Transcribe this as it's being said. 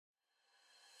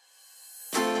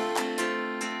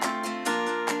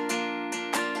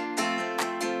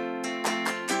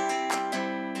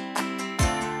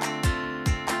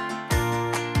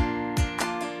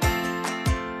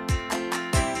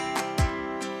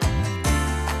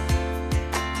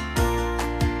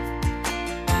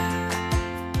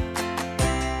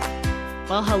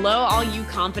Well, hello, all you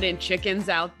confident chickens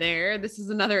out there. This is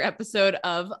another episode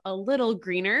of A Little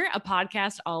Greener, a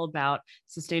podcast all about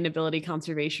sustainability,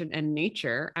 conservation, and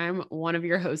nature. I'm one of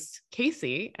your hosts,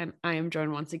 Casey, and I am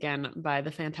joined once again by the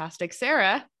fantastic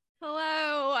Sara.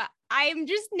 Hello. I'm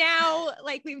just now,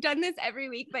 like, we've done this every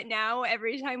week, but now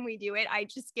every time we do it, I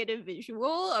just get a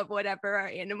visual of whatever our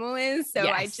animal is. So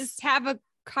I just have a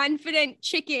confident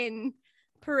chicken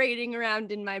parading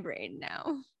around in my brain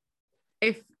now.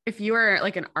 If you are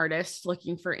like an artist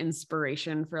looking for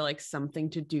inspiration for like something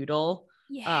to doodle,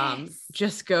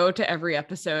 just go to every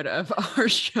episode of our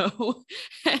show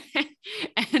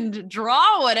and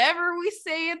draw whatever we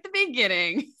say at the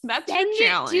beginning. That's your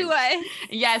challenge. Send it to us.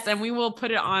 Yes, and we will put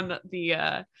it on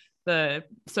the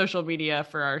social media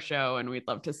for our show, and we'd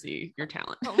love to see your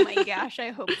talent. Oh my gosh, I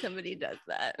hope somebody does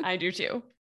that. I do too.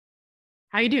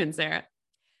 How you doing, Sara?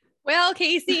 Well,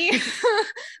 Casey,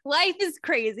 life is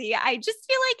crazy. I just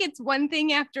feel like it's one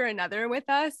thing after another with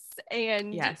us.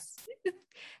 And yes,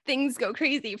 things go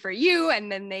crazy for you,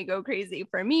 and then they go crazy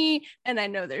for me. And I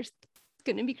know there's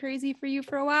going to be crazy for you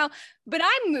for a while. But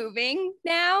I'm moving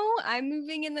now. I'm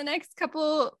moving in the next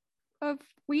couple of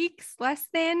weeks, less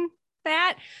than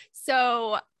that.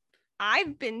 So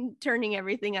I've been turning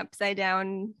everything upside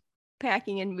down,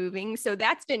 packing and moving. So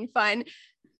that's been fun.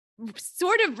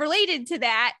 Sort of related to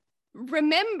that,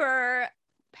 remember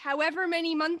however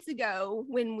many months ago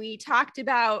when we talked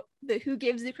about the who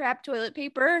gives a crap toilet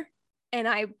paper, and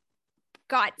I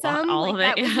got some,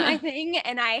 that was my thing,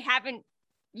 and I haven't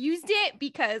used it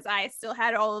because I still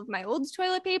had all of my old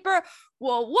toilet paper.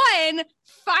 Well, one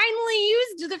finally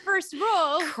used the first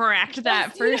roll, cracked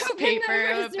that first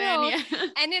paper open,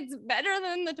 and it's better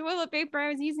than the toilet paper I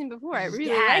was using before. I really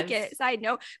like it. Side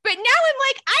note, but now I'm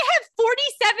like, I have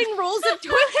 47 rolls of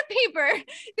toilet paper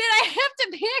that I have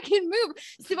to pack and move.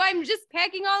 So I'm just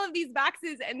packing all of these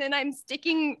boxes, and then I'm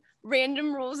sticking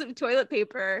random rolls of toilet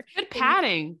paper. Good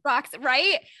padding. In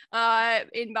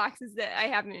boxes that I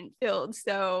haven't filled.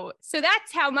 So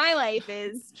that's how my life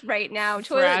is right now.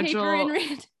 Toilet paper and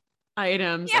random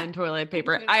items and toilet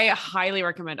paper. I highly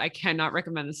recommend. I cannot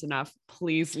recommend this enough.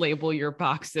 Please label your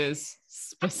boxes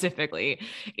specifically.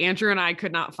 Andrew and I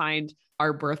could not find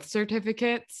our birth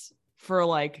certificates for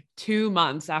like 2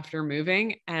 months after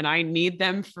moving, and I need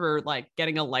them for like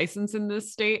getting a license in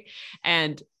this state.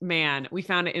 And man, we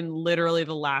found it in literally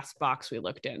the last box we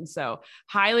looked in. So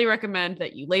highly recommend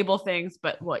that you label things,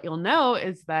 but what you'll know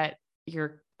is that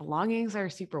your belongings are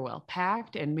super well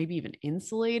packed and maybe even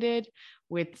insulated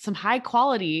with some high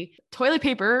quality toilet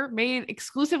paper made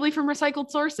exclusively from recycled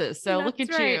sources. So look at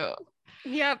you.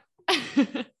 Yep.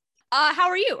 How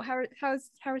are you? How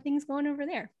are things going over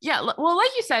there? Yeah. Well,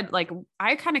 like you said, like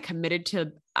I kind of committed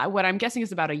to what I'm guessing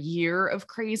is about a year of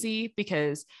crazy,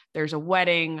 because there's a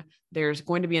wedding. There's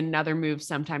going to be another move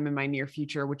sometime in my near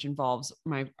future, which involves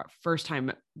my first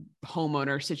time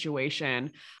homeowner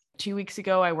situation. 2 weeks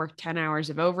ago, I worked 10 hours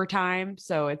of overtime.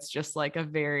 So it's just like a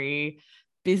very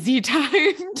busy time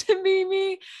to be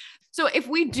me. So if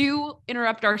we do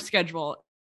interrupt our schedule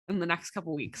in the next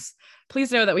couple weeks,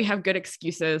 please know that we have good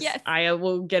excuses. Yes. I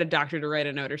will get a doctor to write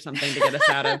a note or something to get us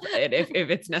out of it if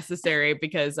it's necessary,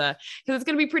 because it's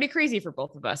going to be pretty crazy for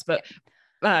both of us. But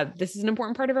this is an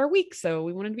important part of our week, so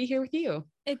we wanted to be here with you.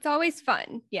 It's always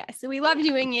fun. Yeah. So we love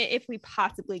doing it if we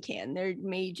possibly can. There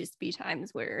may just be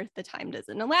times where the time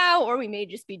doesn't allow, or we may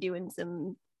just be doing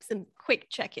some quick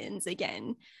check-ins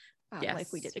again,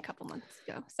 like we did a couple months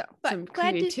ago. So, but some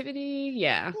creativity.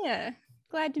 Yeah.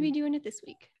 Glad to be doing it this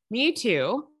week. Me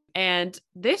too. And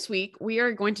this week we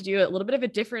are going to do a little bit of a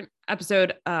different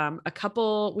episode. A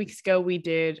couple weeks ago, we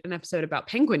did an episode about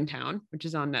Penguin Town, which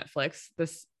is on Netflix.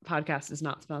 This podcast is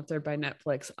not sponsored by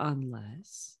Netflix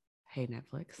unless, hey,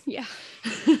 Netflix. Yeah.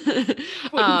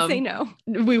 Wouldn't say no.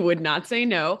 We would not say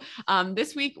no.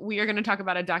 This week we are going to talk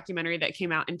about a documentary that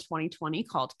came out in 2020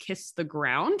 called Kiss the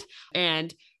Ground.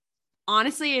 And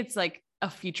honestly, it's like a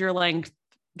feature-length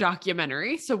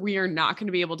documentary. So we are not going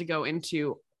to be able to go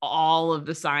into all of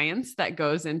the science that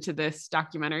goes into this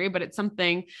documentary, but it's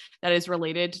something that is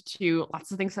related to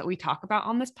lots of things that we talk about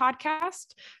on this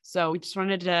podcast. So we just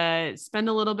wanted to spend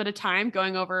a little bit of time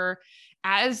going over,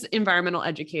 as environmental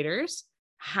educators,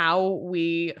 how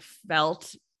we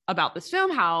felt about this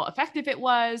film, how effective it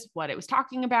was, what it was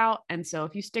talking about. And so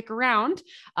if you stick around,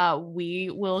 we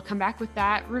will come back with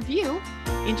that review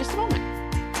in just a moment.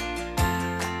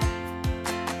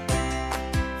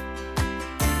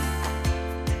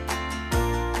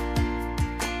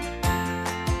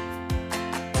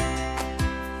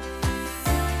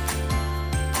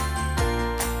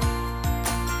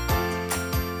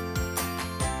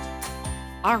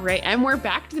 All right, and we're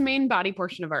back to the main body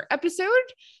portion of our episode.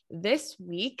 This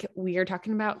week, we are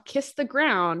talking about Kiss the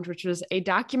Ground, which was a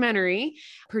documentary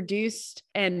produced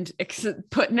and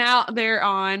put out there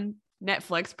on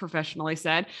Netflix, professionally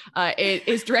said. It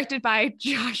is directed by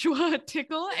Joshua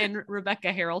Tickle and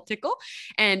Rebecca Harrell Tickle,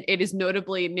 and it is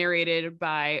notably narrated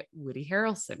by Woody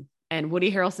Harrelson. And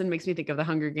Woody Harrelson makes me think of the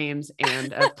Hunger Games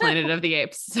and of Planet of the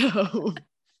Apes. So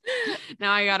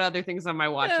now I got other things on my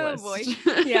watch list. Boy.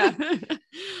 Yeah.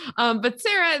 But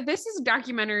Sarah, this is a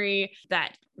documentary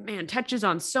that, man, touches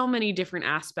on so many different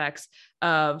aspects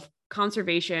of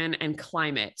conservation and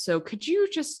climate. So could you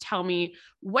just tell me,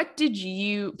 can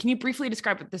you briefly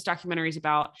describe what this documentary is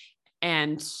about?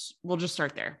 And we'll just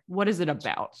start there. What is it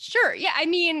about? Sure. Yeah. I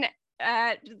mean,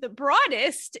 the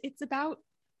broadest, it's about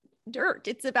dirt.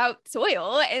 It's about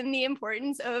soil and the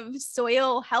importance of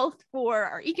soil health for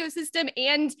our ecosystem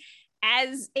and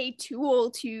as a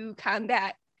tool to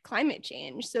combat climate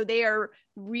change. So they are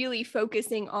really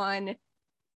focusing on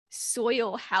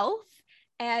soil health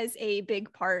as a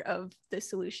big part of the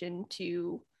solution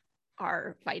to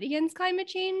our fight against climate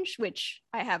change, which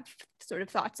I have sort of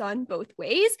thoughts on both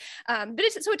ways. So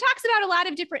it talks about a lot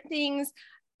of different things.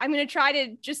 I'm going to try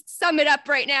to just sum it up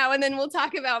right now, and then we'll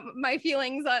talk about my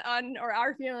feelings on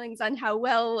our feelings on how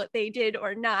well they did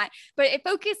or not. But it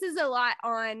focuses a lot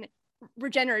on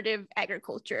regenerative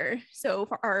agriculture. So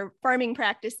for our farming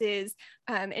practices,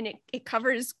 and it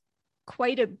covers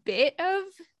quite a bit of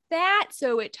that.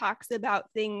 So it talks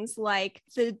about things like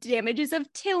the damages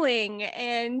of tilling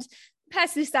and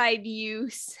pesticide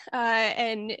use,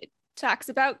 and talks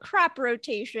about crop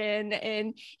rotation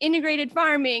and integrated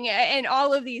farming and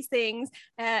all of these things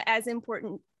as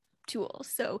important tools.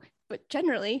 So, but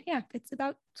generally, yeah, it's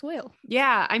about soil.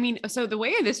 Yeah. I mean, so the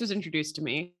way this was introduced to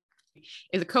me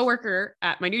is a coworker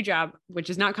at my new job, which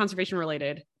is not conservation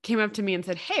related, came up to me and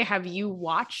said, "Hey, have you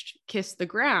watched Kiss the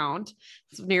Ground?"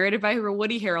 It's narrated by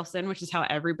Woody Harrelson, which is how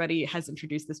everybody has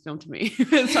introduced this film to me.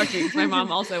 My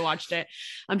mom also watched it.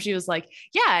 She was like,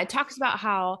 "Yeah, it talks about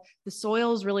how the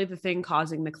soil is really the thing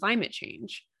causing the climate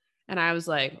change." And I was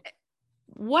like,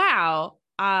 "Wow,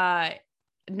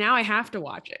 now I have to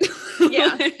watch it."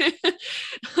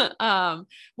 Yeah.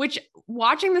 Which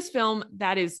watching this film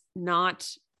that is not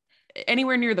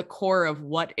anywhere near the core of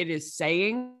what it is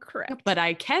saying. Correct. But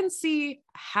I can see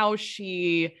how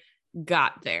she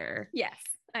got there. Yes,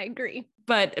 I agree.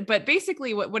 But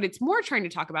basically what it's more trying to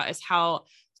talk about is how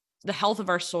the health of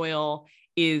our soil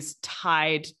is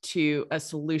tied to a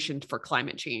solution for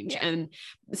climate change. Yeah. And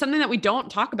something that we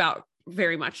don't talk about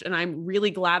very much, and I'm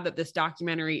really glad that this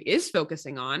documentary is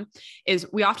focusing on, is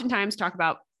we oftentimes talk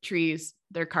about trees.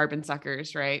 They're carbon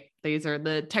suckers, right? These are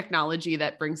the technology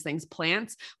that brings things.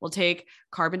 Plants will take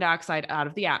carbon dioxide out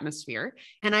of the atmosphere.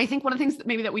 And I think one of the things that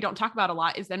maybe that we don't talk about a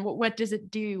lot is then what does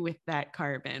it do with that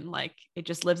carbon? Like it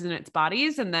just lives in its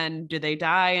bodies, and then do they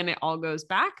die and it all goes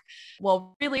back?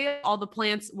 Well, really all the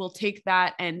plants will take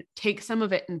that and take some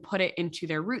of it and put it into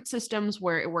their root systems,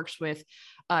 where it works with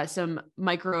some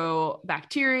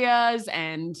microbacterias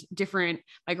and different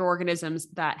microorganisms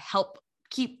that help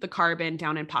keep the carbon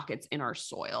down in pockets in our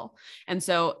soil. And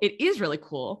so it is really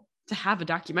cool to have a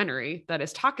documentary that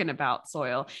is talking about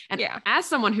soil. And as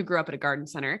someone who grew up at a garden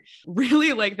center,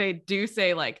 really like they do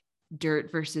say like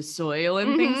dirt versus soil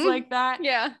and things like that.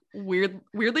 Yeah.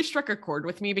 Weirdly struck a chord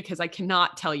with me, because I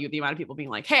cannot tell you the amount of people being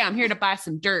like, "Hey, I'm here to buy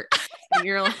some dirt." And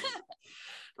you're like,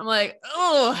 I'm like,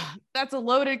 "Oh, that's a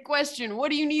loaded question.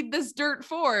 What do you need this dirt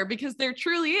for?" Because there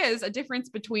truly is a difference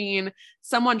between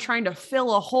someone trying to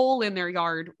fill a hole in their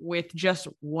yard with just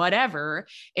whatever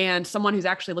and someone who's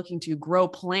actually looking to grow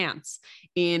plants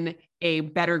in a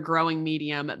better growing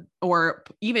medium, or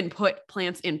even put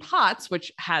plants in pots,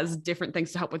 which has different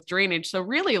things to help with drainage. So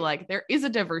really, like, there is a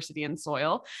diversity in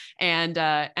soil. And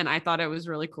I thought it was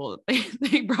really cool that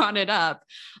they brought it up.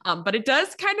 But it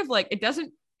does kind of like, it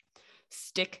doesn't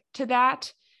stick to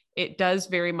that. It does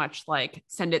very much like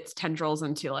send its tendrils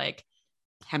into like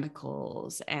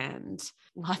chemicals and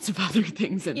lots of other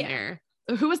things in there.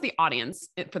 So who was the audience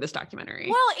for this documentary?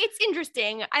 Well, it's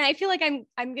interesting, and I feel like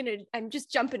I'm just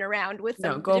jumping around with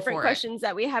some different questions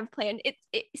that we have planned.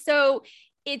 So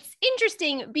it's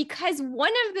interesting because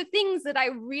one of the things that I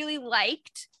really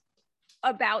liked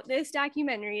about this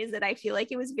documentary is that I feel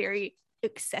like it was very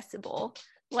accessible.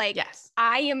 Like,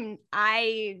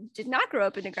 I did not grow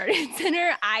up in a garden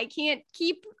center. I can't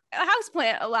keep a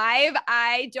houseplant alive.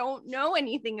 I don't know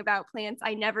anything about plants.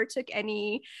 I never took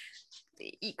any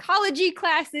ecology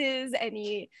classes,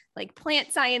 any like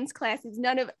plant science classes.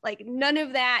 None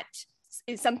of that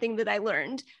is something that I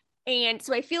learned. And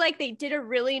so I feel like they did a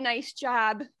really nice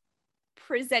job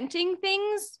presenting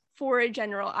things for a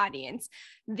general audience.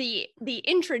 The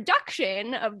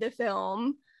introduction of the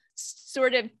film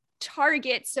sort of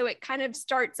targets, so it kind of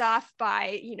starts off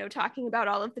by, you know, talking about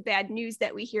all of the bad news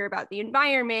that we hear about the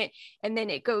environment, and then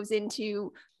it goes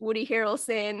into Woody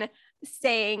Harrelson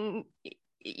saying,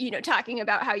 you know, talking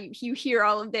about how you hear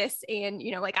all of this and,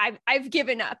 you know, like I've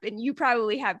given up and you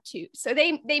probably have too. So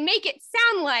they make it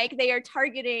sound like they are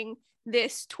targeting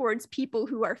this towards people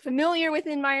who are familiar with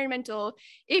environmental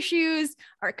issues,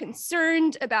 are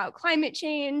concerned about climate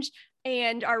change,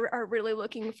 and are really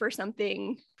looking for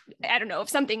something, I don't know, if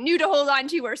something new to hold on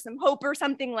to or some hope or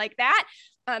something like that.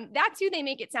 That's who they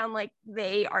make it sound like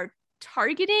they are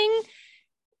targeting.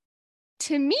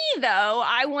 To me, though,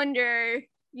 I wonder,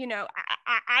 you know,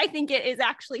 I think it is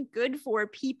actually good for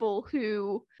people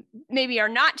who maybe are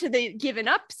not to the given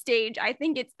up stage. I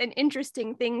think it's an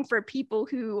interesting thing for people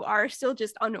who are still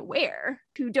just unaware,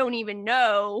 who don't even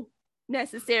know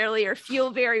necessarily or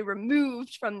feel very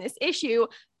removed from this issue.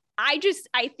 I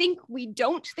think we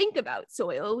don't think about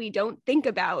soil. We don't think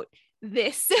about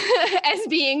this as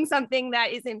being something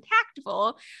that is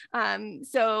impactful.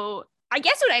 So I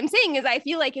guess what I'm saying is I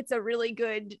feel like it's a really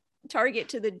good target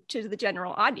to the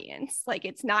general audience. Like,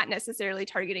 it's not necessarily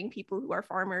targeting people who are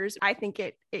farmers. I think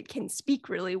it can speak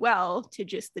really well to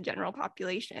just the general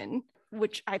population,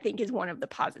 which I think is one of the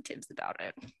positives about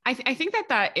it. I think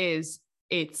that is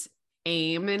its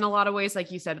aim in a lot of ways.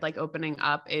 Like you said, like opening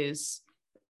up is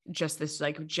just this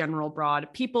like general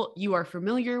broad people, you are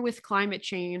familiar with climate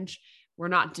change. We're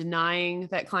not denying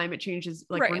that climate change is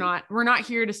like, right. We're not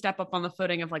here to step up on the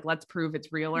footing of like, let's prove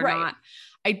it's real or not.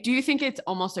 I do think it's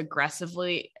almost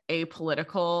aggressively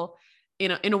apolitical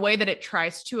in a way that it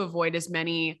tries to avoid as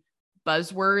many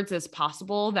buzzwords as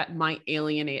possible that might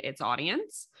alienate its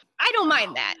audience. I don't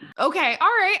mind that. Okay. All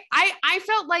right. I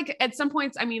felt like at some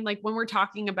points, I mean, like when we're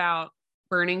talking about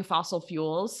burning fossil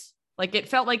fuels, like it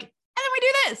felt like, and then we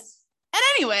do this. And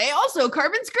anyway, also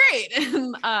carbon's great.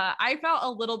 And I felt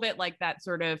a little bit like that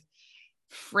sort of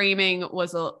framing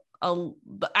was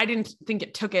I didn't think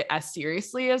it took it as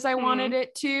seriously as I wanted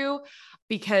it to,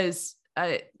 because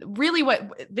really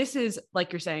what this is,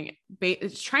 like you're saying,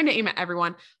 it's trying to aim at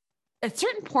everyone. At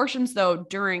certain portions though,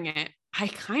 during it, I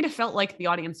kind of felt like the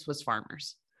audience was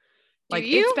farmers. Like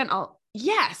it's been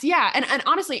yes. Yeah. And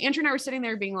honestly, Andrew and I were sitting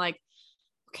there being like,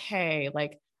 okay,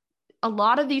 like, a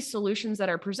lot of these solutions that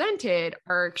are presented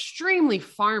are extremely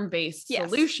farm-based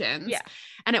solutions. Yeah.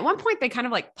 And at one point they kind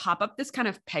of like pop up this kind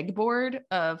of pegboard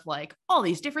of like all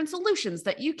these different solutions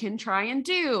that you can try and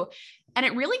do. And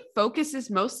it really focuses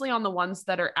mostly on the ones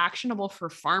that are actionable for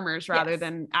farmers rather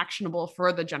than actionable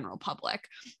for the general public.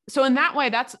 So in that way,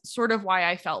 that's sort of why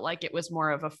I felt like it was more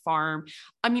of a farm.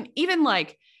 I mean, even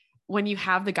like when you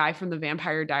have the guy from the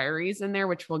Vampire Diaries in there,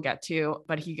 which we'll get to,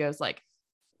 but he goes like,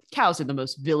 cows are the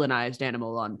most villainized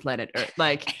animal on planet Earth.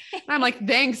 Like, I'm like,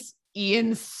 thanks,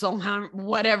 Ian Solheim,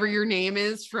 whatever your name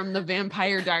is from the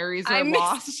Vampire Diaries are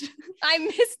lost. I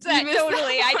missed that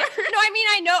totally.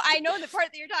 I know the part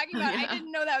that you're talking about. Yeah. I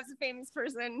didn't know that was a famous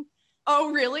person.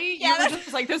 Oh, really? Yeah. You were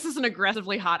just like, this is an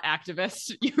aggressively hot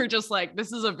activist. You were just like,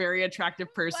 this is a very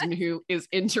attractive person who is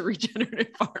into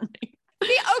regenerative farming.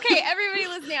 Okay, everybody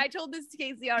listening, I told this to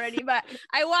Casey already, but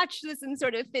I watched this in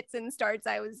sort of fits and starts.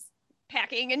 I was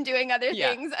packing and doing other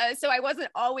things. So I wasn't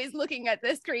always looking at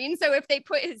the screen. So if they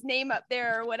put his name up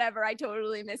there or whatever, I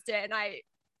totally missed it. And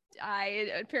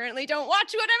I apparently don't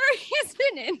watch whatever he's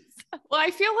been in. So. Well,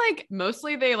 I feel like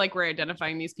mostly they like were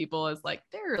identifying these people as like,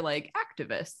 they're like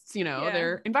activists, you know,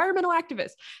 they're environmental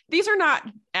activists. These are not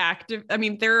active. I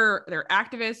mean, they're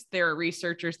activists, they're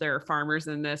researchers, there are farmers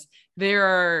in this. There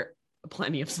are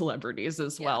plenty of celebrities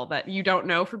as well that you don't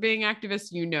know for being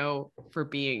activists, you know, for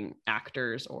being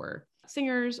actors or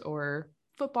singers or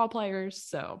football players.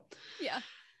 So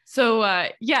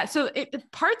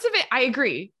parts of it, I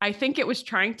agree. I think it was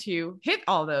trying to hit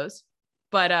all those,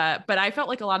 but I felt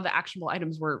like a lot of the actionable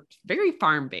items were very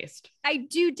farm based. I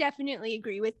do definitely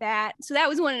agree with that. So that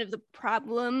was one of the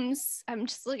problems. I'm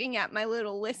just looking at my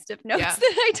little list of notes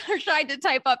that I tried to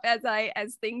type up as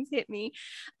things hit me.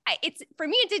 For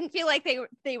me, it didn't feel like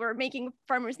they were making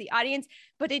farmers the audience,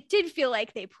 but it did feel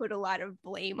like they put a lot of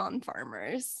blame on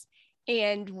farmers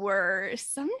and were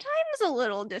sometimes a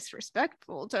little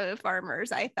disrespectful to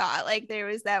farmers. I thought like there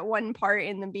was that one part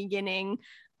in the beginning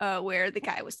where the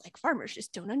guy was like, farmers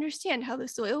just don't understand how the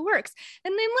soil works.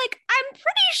 And then like, I'm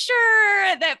pretty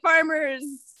sure that farmers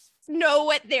know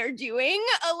what they're doing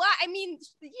a lot. I mean,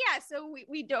 so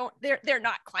we don't, they're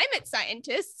not climate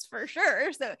scientists for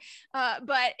sure. So,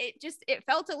 but it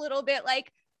felt a little bit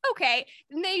like okay.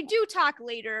 And they do talk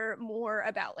later more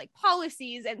about like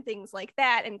policies and things like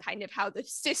that, and kind of how the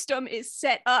system is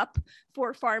set up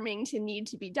for farming to need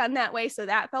to be done that way. So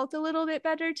that felt a little bit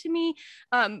better to me.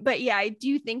 But yeah, I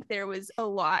do think there was a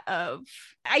lot of,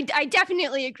 I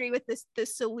definitely agree with this. The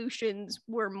solutions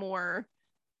were more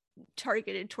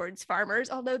targeted towards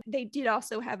farmers, although they did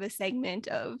also have a segment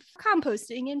of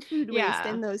composting and food waste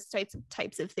and those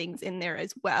types of things in there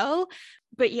as well.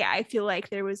 But yeah, I feel like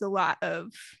there was a lot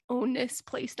of onus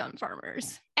placed on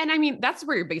farmers. And I mean, that's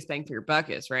where your biggest bang for your buck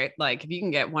is, right? Like if you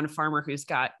can get one farmer who's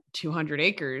got 200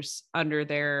 acres under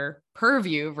their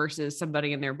purview versus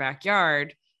somebody in their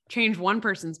backyard, change one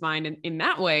person's mind. And in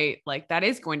that way, like that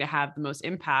is going to have the most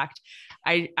impact.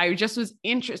 I just was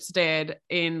interested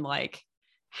in like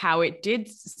how it did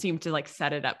seem to like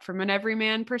set it up from an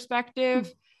everyman perspective.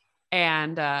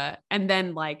 And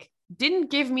then like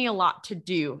didn't give me a lot to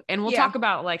do. And we'll talk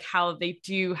about like how they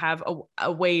do have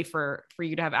a way for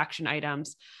you to have action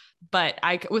items. But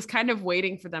I was kind of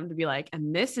waiting for them to be like,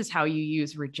 and this is how you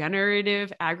use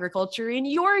regenerative agriculture in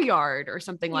your yard or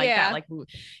something like that. Like,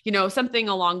 you know, something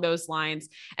along those lines.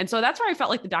 And so that's where I felt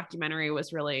like the documentary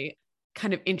was really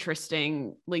kind of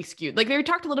interestingly skewed. Like they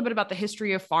talked a little bit about the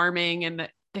history of farming and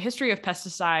the history of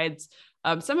pesticides,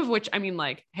 some of which, I mean,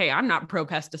 like, hey, I'm not pro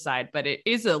pesticide, but it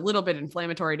is a little bit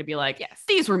inflammatory to be like,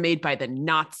 these were made by the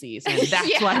Nazis and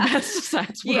that's why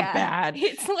pesticides were bad.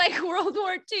 It's like World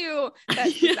War II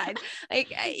pesticides. Like,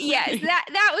 yes,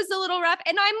 that was a little rough.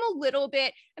 And I'm a little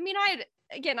bit, I mean,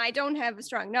 I don't have a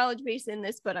strong knowledge base in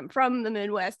this, but I'm from the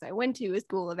Midwest. I went to a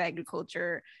school of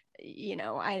agriculture. You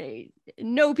know, I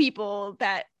know people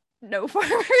that know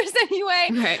farmers anyway,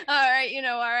 right? You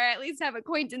know, or at least have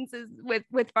acquaintances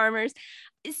with farmers.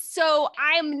 So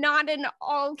I'm not an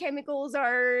all chemicals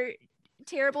are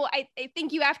terrible. I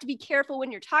think you have to be careful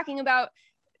when you're talking about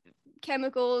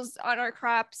chemicals on our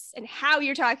crops and how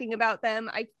you're talking about them.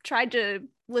 I tried to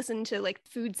listen to like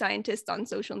food scientists on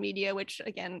social media, which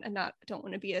again, don't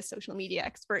want to be a social media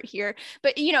expert here,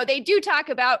 but you know, they do talk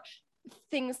about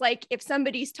things like if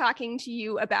somebody's talking to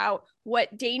you about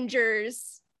what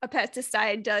dangers a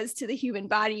pesticide does to the human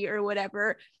body or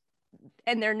whatever,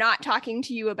 and they're not talking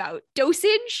to you about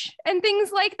dosage and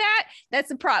things like that, that's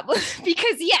a problem.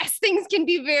 Because yes, things can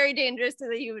be very dangerous to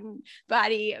the human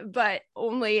body, but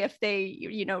only if they,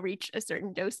 you know, reach a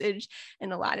certain dosage.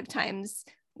 And a lot of times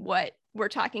what we're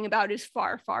talking about is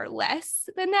far, far less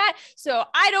than that. So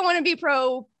I don't want to be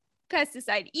pro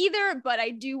pesticide either, but I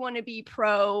do want to be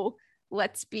pro,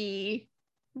 let's be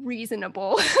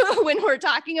reasonable when we're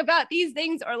talking about these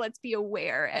things, or let's be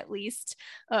aware at least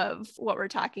of what we're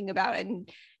talking about,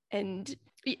 and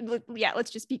yeah,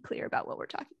 let's just be clear about what we're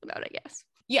talking about, I guess.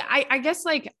 Yeah, I guess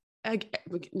like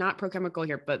not pro chemical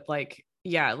here, but like,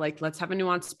 yeah, like let's have a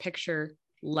nuanced picture.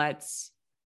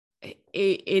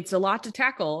 It's a lot to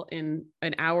tackle in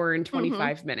an hour and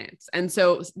 25 minutes. And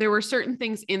so there were certain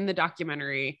things in the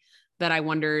documentary that I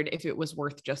wondered if it was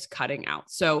worth just cutting out.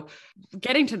 So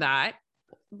getting to that,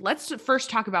 let's first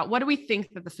talk about what do we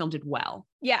think that the film did well?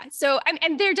 Yeah. So,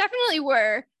 and there definitely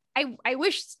were, I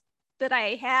wish that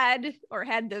I had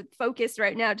the focus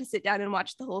right now to sit down and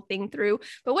watch the whole thing through.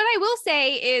 But what I will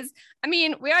say is, I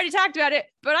mean, we already talked about it,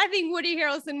 but I think Woody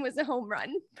Harrelson was a home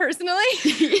run personally.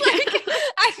 Like,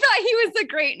 I thought he was a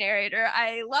great narrator.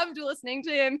 I loved listening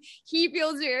to him. He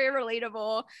feels very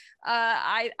relatable.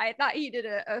 I thought he did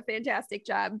a fantastic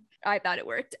job. I thought it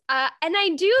worked. And I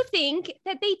do think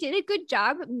that they did a good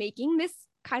job making this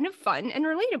kind of fun and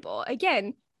relatable.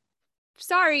 Again,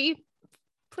 sorry,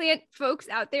 plant folks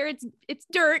out there, it's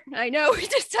dirt. I know we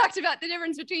just talked about the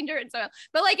difference between dirt and soil,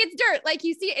 but like it's dirt, like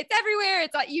you see it's everywhere.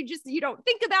 It's like you don't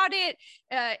think about it.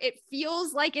 It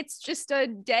feels like it's just a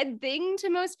dead thing to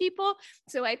most people.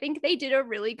 So I think they did a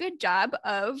really good job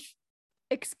of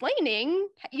explaining,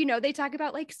 you know, they talk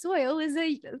about like soil is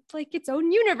like its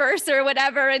own universe or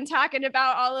whatever, and talking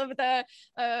about all of the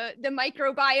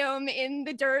microbiome in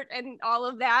the dirt and all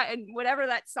of that, and whatever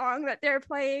that song that they're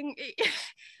playing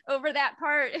over that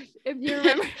part, if you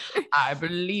remember. I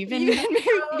believe in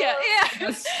yeah it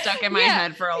was stuck in my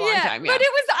head for a long time. But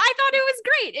I thought it was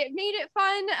great. It made it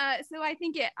fun. So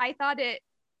I thought it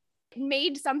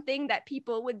made something that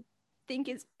people would think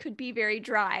could be very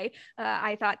dry.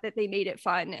 I thought that they made it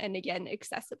fun and again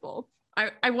accessible.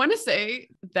 I want to say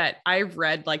that I've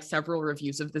read like several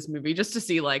reviews of this movie just to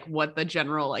see like what the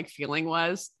general like feeling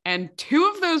was, and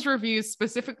two of those reviews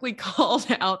specifically called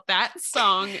out that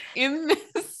song in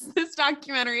this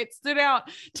documentary. It stood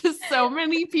out to so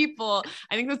many people.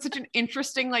 I think that's such an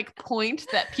interesting like point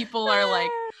that people are like,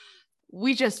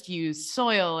 we just used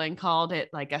soil and called it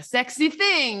like a sexy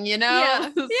thing, you know? Yeah.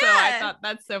 So I thought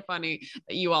that's so funny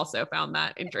that you also found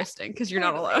that interesting because you're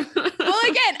not alone. Well,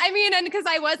 again, I mean, and because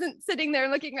I wasn't sitting there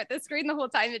looking at the screen the whole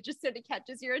time, it just sort of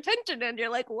catches your attention and you're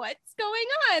like, what's going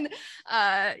on?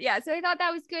 So I thought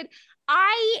that was good.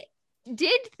 I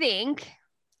did think,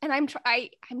 and I'm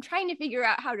trying to figure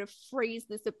out how to phrase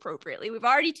this appropriately. We've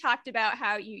already talked about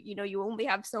how you only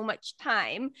have so much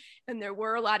time, and there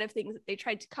were a lot of things that they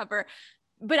tried to cover,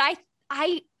 but I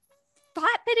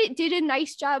thought that it did a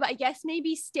nice job, I guess,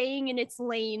 maybe staying in its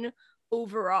lane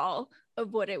overall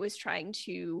of what it was trying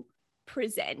to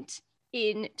present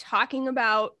in talking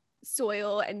about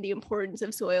soil and the importance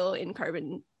of soil in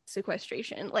carbon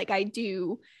sequestration. Like I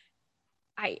feel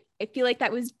like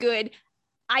that was good.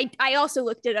 I also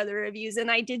looked at other reviews and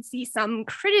I did see some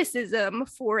criticism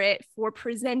for it for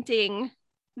presenting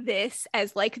this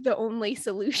as like the only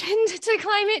solution to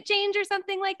climate change or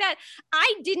something like that.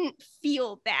 I didn't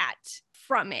feel that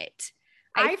from it.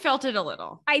 I felt it a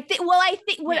little. I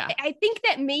think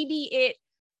that maybe it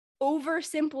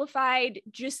oversimplified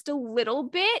just a little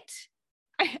bit.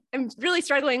 I'm really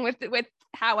struggling with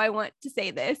how I want to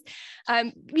say this,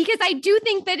 because I do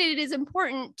think that it is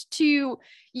important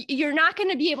you're not going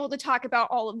to be able to talk about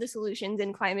all of the solutions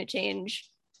in climate change.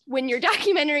 When your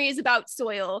documentary is about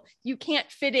soil, you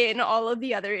can't fit in all of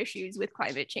the other issues with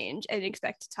climate change and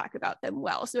expect to talk about them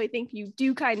well. So I think you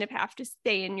do kind of have to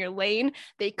stay in your lane.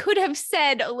 They could have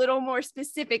said a little more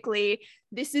specifically,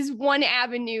 this is one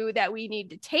avenue that we need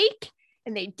to take,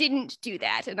 and they didn't do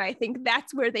that. And I think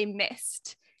that's where they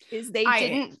missed. They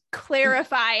didn't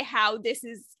clarify how this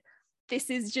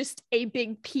is just a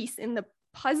big piece in the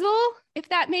puzzle, if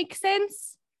that makes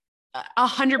sense.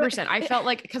 100%. I felt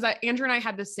like, because Andrew and I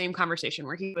had this same conversation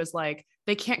where he was like,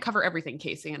 they can't cover everything,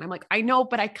 Casey. And I'm like, I know,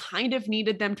 but I kind of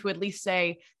needed them to at least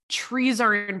say trees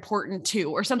are important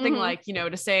too, or something like,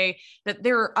 to say that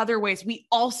there are other ways. We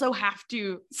also have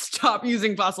to stop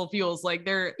using fossil fuels. Like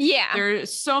there are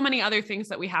so many other things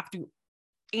that we have to,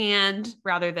 and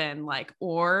rather than like,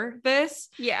 or this,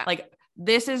 like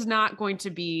this is not going to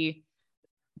be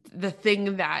the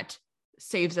thing that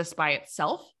saves us by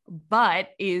itself,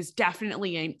 but is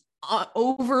definitely an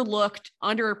overlooked,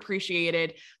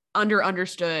 underappreciated,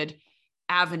 understood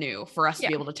avenue for us to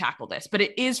be able to tackle this. But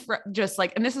it is just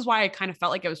like, and this is why I kind of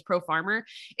felt like it was pro farmer,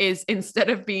 is instead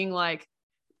of being like,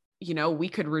 we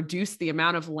could reduce the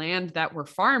amount of land that we're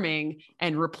farming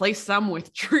and replace some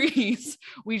with trees.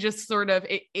 We just sort of,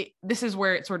 this is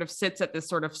where it sort of sits at this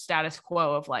sort of status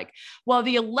quo of like, well,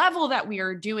 the level that we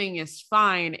are doing is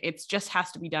fine. It just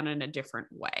has to be done in a different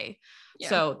way. Yeah.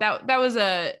 So that was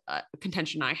a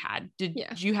contention I had. Did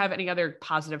you have any other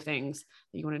positive things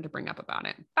that you wanted to bring up about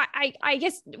it? I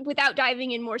guess without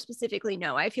diving in more specifically,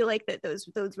 no, I feel like that those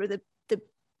were the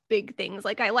big things.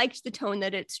 Like I liked the tone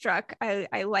that it struck.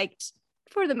 I liked,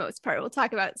 for the most part, we'll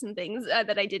talk about some things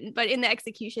that I didn't, but in the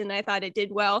execution, I thought it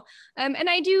did well. And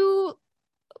I do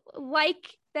like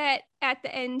that at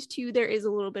the end too, there is a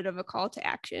little bit of a call to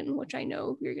action, which I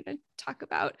know we're going to talk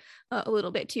about a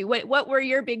little bit too. What were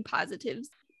your big positives?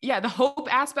 Yeah, the hope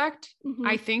aspect,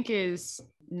 I think, is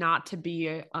not to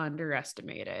be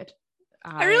underestimated.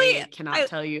 I cannot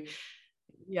tell you.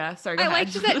 Yeah, sorry. Go ahead.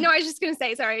 Liked that. No, I was just gonna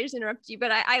say, sorry, I just interrupted you,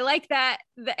 but I like that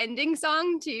the ending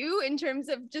song too, in terms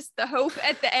of just the hope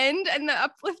at the end and the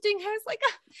uplifting. I was like,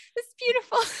 it's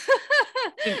beautiful.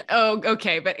 Oh,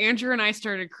 okay. But Andrew and I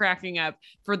started cracking up.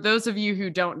 For those of you who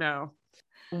don't know,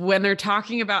 when they're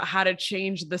talking about how to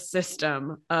change the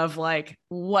system of like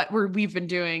what we've been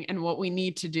doing and what we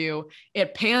need to do,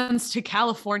 it pans to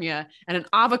California and an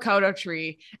avocado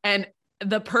tree, and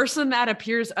the person that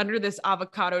appears under this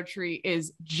avocado tree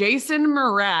is Jason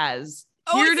Mraz,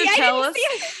 here to tell us.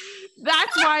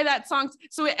 That's why that song.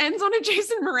 So it ends on a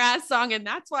Jason Mraz song. And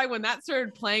that's why when that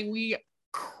started playing, we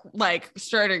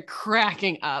started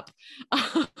cracking up.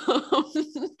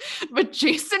 But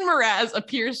Jason Mraz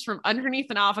appears from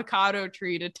underneath an avocado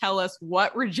tree to tell us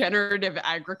what regenerative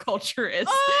agriculture is.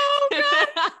 Oh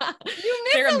God,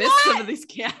 you missed some of these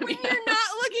cameos. When you're not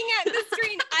looking at the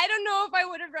screen. I don't know if I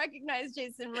would have recognized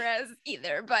Jason Mraz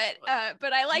either, but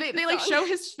I like they like show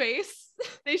his face.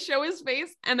 They show his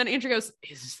face, and then Andrew goes,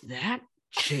 "Is that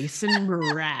Jason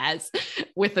Mraz?"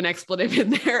 with an expletive in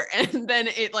there, and then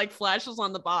it like flashes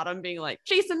on the bottom being like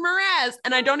Jason Mraz,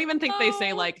 and I don't even think they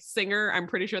say like singer. I'm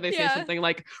pretty sure they say something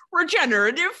like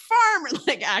regenerative farmer,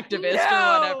 like activist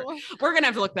or whatever. We're gonna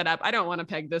have to look that up. I don't want to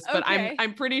peg this, but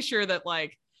I'm pretty sure that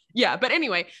like but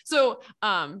anyway, so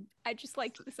I just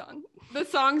liked the song. The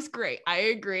song's great. I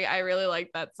agree. I really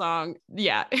like that song.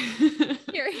 Yeah.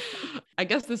 I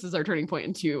guess this is our turning point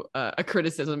into a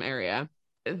criticism area.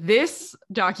 this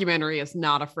documentary is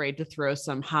not afraid to throw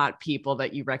some hot people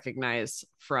that you recognize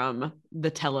from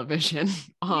the television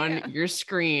on your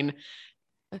screen.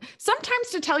 Sometimes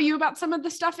to tell you about some of the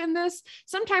stuff in this,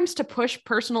 sometimes to push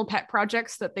personal pet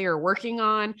projects that they are working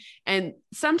on, and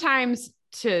sometimes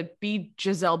to be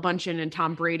Gisele Bundchen and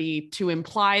Tom Brady to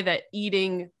imply that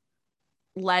eating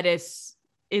lettuce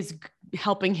is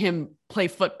helping him play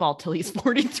football till he's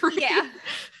 43. Yeah.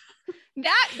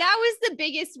 That was the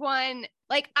biggest one.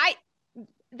 Like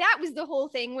that was the whole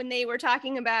thing when they were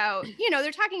talking about,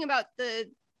 they're talking about the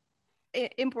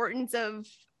importance of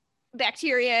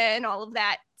bacteria and all of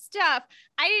that stuff.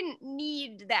 I didn't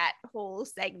need that whole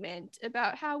segment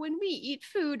about how when we eat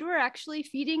food, we're actually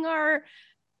feeding our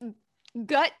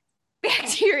gut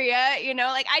bacteria,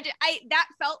 like I that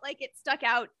felt like it stuck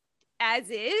out as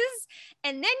is.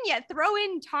 And then throw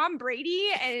in Tom Brady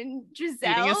and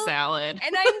Gisele eating a salad.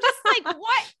 And I'm just like,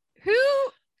 what? Who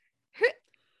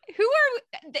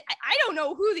are, I don't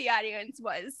know who the audience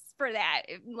was for that,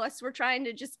 unless we're trying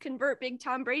to just convert big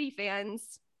Tom Brady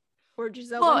fans or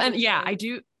Gisele. Well, and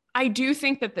I do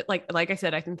think that like I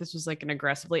said, I think this was like an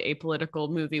aggressively apolitical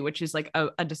movie, which is like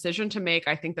a decision to make.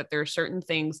 I think that there are certain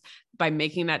things by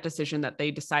making that decision that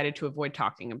they decided to avoid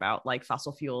talking about, like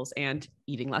fossil fuels and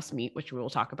eating less meat, which we will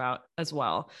talk about as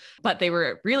well. But they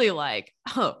were really like,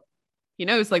 oh,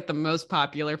 who's like the most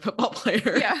popular football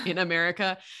player in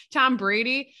America? Tom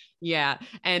Brady. Yeah.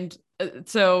 And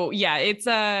so, it's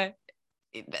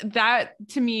that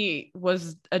to me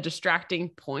was a distracting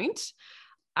point.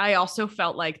 I also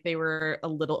felt like they were a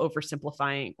little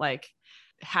oversimplifying, like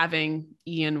having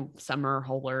Ian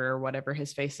Somerhalder or whatever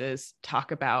his face is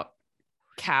talk about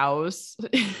cows.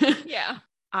 Yeah.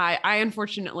 I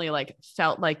unfortunately like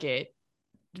felt like it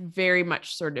very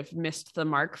much sort of missed the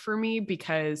mark for me,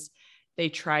 because they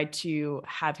tried to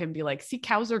have him be like, see,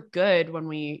 cows are good when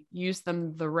we use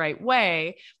them the right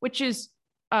way, which is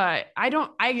I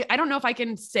don't know if I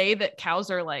can say that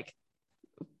cows are like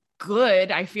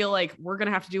good. I feel like we're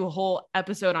gonna have to do a whole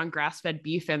episode on grass-fed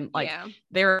beef, and like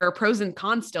there are pros and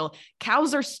cons still.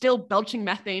 Cows are still belching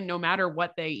methane no matter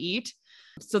what they eat.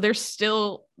 So they're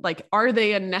still like, are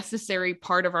they a necessary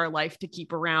part of our life to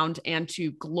keep around and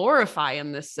to glorify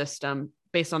in this system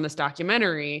based on this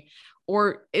documentary?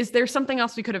 Or is there something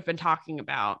else we could have been talking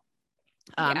about?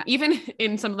 Even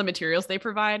in some of the materials they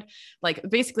provide, like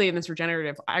basically in this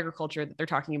regenerative agriculture that they're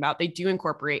talking about, they do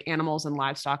incorporate animals and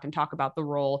livestock and talk about the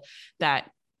role that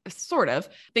sort of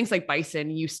things like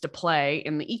bison used to play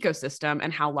in the ecosystem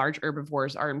and how large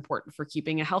herbivores are important for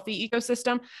keeping a healthy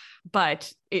ecosystem.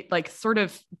 But it like sort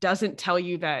of doesn't tell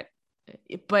you that,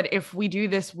 but if we do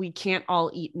this, we can't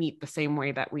all eat meat the same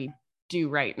way that we do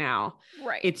right now.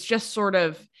 Right. It's just sort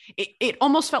of, it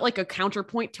almost felt like a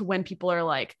counterpoint to when people are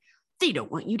like, they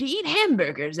don't want you to eat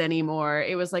hamburgers anymore.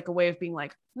 It was like a way of being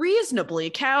like,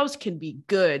 reasonably, cows can be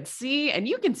good. See, and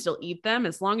you can still eat them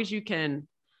as long as you can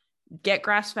get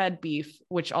grass-fed beef,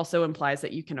 which also implies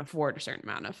that you can afford a certain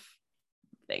amount of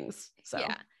things. So,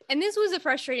 and this was a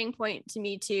frustrating point to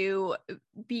me too,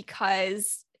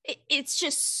 because it's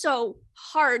just so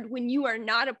hard when you are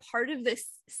not a part of this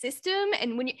system,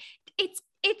 and when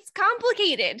it's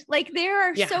complicated. Like there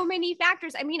are so many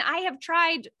factors. I mean, I have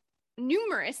tried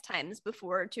numerous times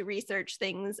before to research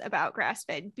things about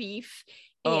grass-fed beef.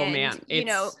 And, and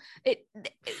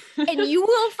you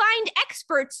will find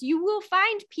experts, you will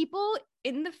find people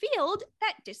in the field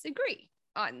that disagree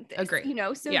on this. Agree.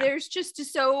 So there's just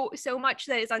so much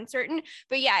that is uncertain.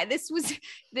 But this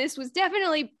was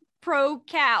definitely pro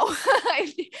cow.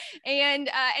 and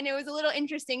it was a little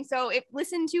interesting. So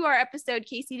listen to our episode.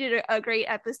 Casey did a great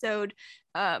episode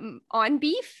on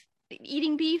beef,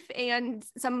 eating beef, and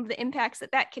some of the impacts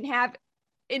that can have,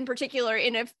 in particular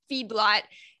in a feedlot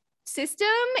system.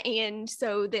 And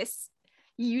so this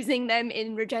using them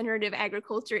in regenerative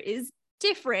agriculture is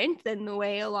different than the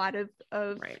way a lot of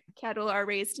cattle are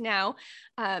raised now.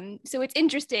 So it's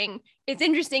interesting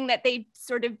that they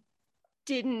sort of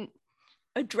didn't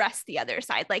address the other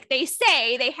side. Like they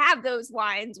say, they have those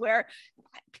lines where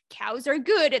cows are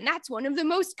good, and that's one of the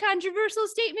most controversial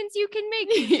statements you can make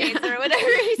these days, or whatever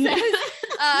he says.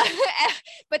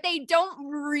 But they don't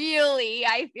really,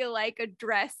 I feel like,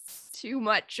 address too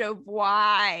much of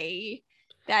why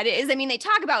that is. I mean, they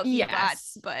talk about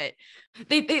feedlots, but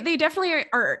they definitely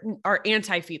are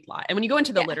anti-feedlot. And when you go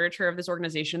into the literature of this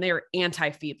organization, they are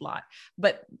anti-feedlot.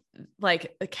 But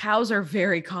like the cows are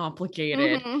very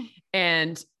complicated. Mm-hmm.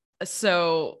 And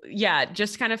so,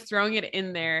 just kind of throwing it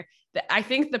in there. I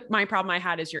think that my problem I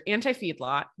had is you're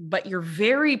anti-feedlot, but you're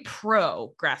very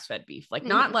pro grass-fed beef. Like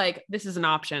not like this is an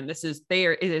option.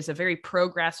 It is a very pro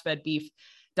grass-fed beef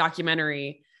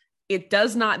documentary it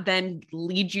does not then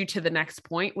lead you to the next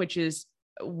point, which is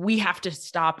we have to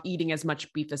stop eating as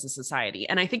much beef as a society.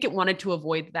 And I think it wanted to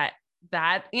avoid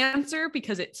that answer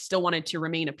because it still wanted to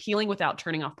remain appealing without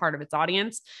turning off part of its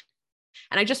audience.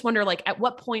 And I just wonder, like, at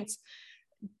what points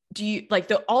do you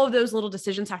all of those little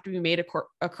decisions have to be made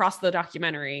across the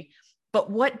documentary? But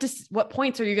what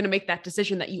points are you going to make that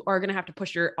decision that you are going to have to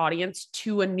push your audience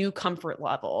to a new comfort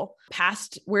level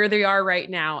past where they are right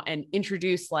now and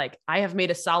introduce, like, I have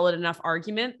made a solid enough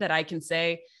argument that I can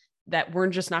say that we're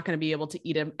just not going to be able to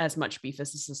eat as much beef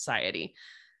as a society.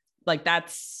 Like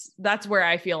that's where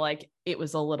I feel like it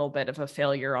was a little bit of a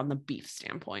failure on the beef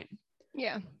standpoint.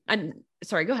 Yeah. And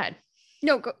sorry, go ahead.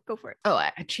 No, go for it. Oh,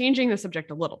 changing the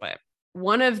subject a little bit.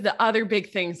 One of the other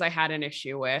big things I had an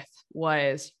issue with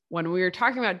was when we were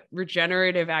talking about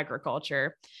regenerative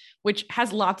agriculture, which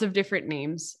has lots of different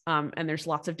names. And there's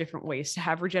lots of different ways to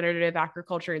have regenerative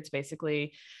agriculture. It's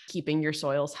basically keeping your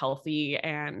soils healthy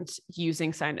and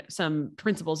using some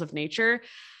principles of nature.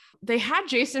 They had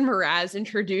Jason Mraz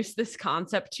introduce this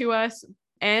concept to us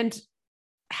and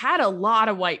had a lot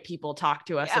of white people talk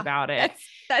to us about it.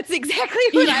 That's exactly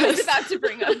what I was about to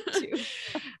bring up too.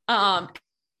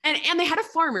 And they had a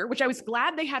farmer, which I was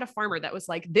glad they had a farmer that was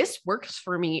like, this works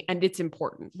for me and it's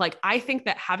important. Like, I think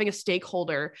that having a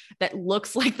stakeholder that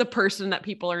looks like the person that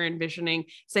people are envisioning,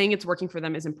 saying it's working for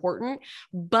them is important,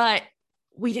 but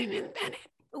we didn't invent it.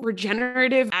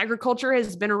 Regenerative agriculture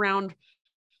has been around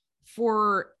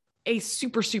for a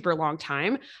super, super long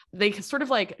time. They sort of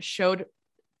like showed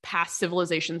past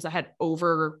civilizations that had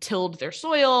over-tilled their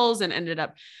soils and ended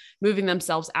up moving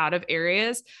themselves out of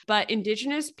areas. But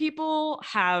indigenous people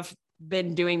have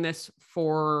been doing this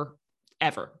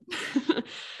forever.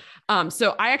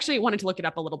 So I actually wanted to look it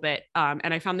up a little bit.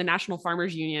 And I found the National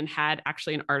Farmers Union had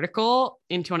actually an article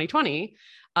in 2020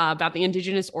 about the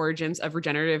indigenous origins of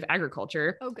regenerative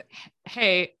agriculture. Okay.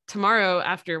 Hey, tomorrow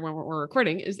after when we're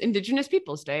recording is Indigenous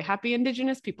Peoples Day. Happy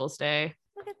Indigenous Peoples Day.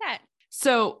 Look at that.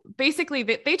 So basically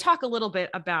they talk a little bit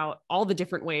about all the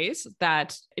different ways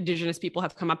that indigenous people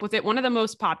have come up with it. One of the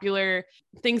most popular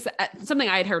things, something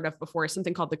I had heard of before, is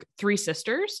something called the Three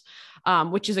Sisters,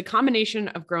 which is a combination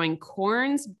of growing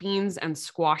corns, beans, and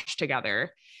squash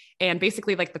together. And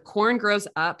basically, like, the corn grows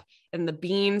up and the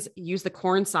beans use the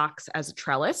corn stalks as a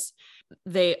trellis.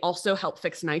 They also help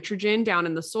fix nitrogen down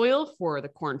in the soil for the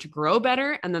corn to grow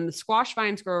better. And then the squash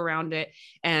vines grow around it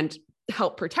and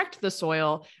help protect the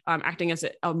soil, acting as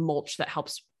a mulch that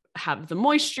helps have the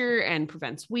moisture and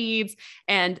prevents weeds.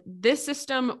 And this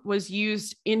system was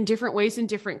used in different ways in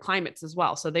different climates as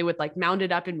well. So they would like mound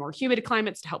it up in more humid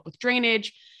climates to help with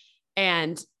drainage.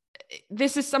 And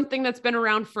this is something that's been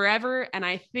around forever. And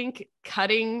I think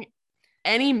cutting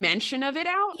any mention of it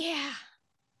out,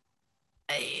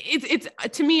 it's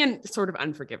to me a sort of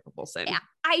unforgivable sin. Yeah,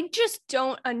 I just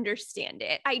don't understand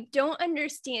it. I don't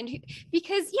understand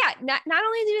because not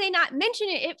only do they not mention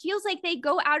it, it feels like they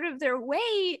go out of their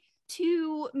way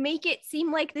to make it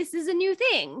seem like this is a new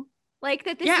thing. Like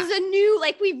that this is a new,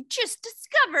 like we've just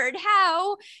discovered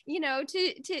how,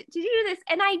 to do this.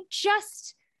 And I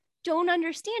just don't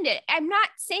understand it. I'm not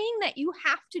saying that you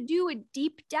have to do a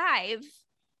deep dive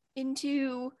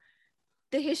into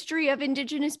the history of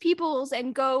indigenous peoples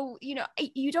and go,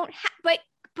 you don't have,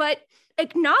 but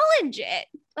acknowledge it.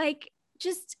 Like,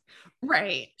 just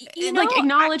right.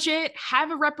 Acknowledge it,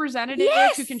 have a representative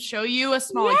who can show you a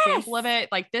small example of it.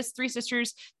 Like this Three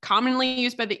Sisters, commonly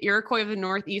used by the Iroquois of the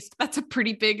Northeast. That's a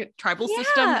pretty big tribal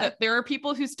system that there are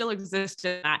people who still exist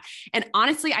in that. And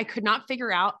honestly, I could not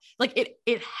figure out, like,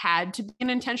 it had to be an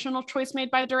intentional choice made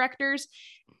by the directors.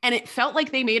 And it felt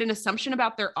like they made an assumption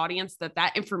about their audience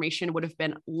that information would have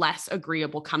been less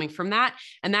agreeable coming from that.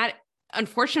 And that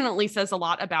unfortunately says a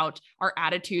lot about our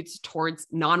attitudes towards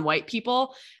non-white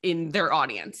people in their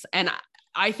audience. And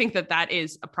I think that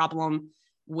is a problem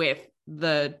with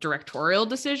the directorial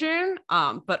decision,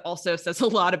 but also says a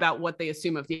lot about what they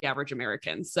assume of the average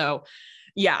American. So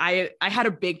yeah, I had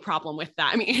a big problem with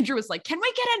that. I mean, Andrew was like, can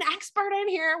we get an expert in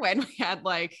here, when we had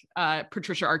like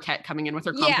Patricia Arquette coming in with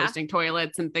her composting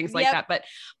toilets and things like that.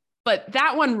 But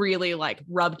that one really like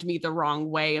rubbed me the wrong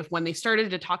way. Of when they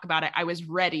started to talk about it, I was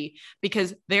ready,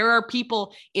 because there are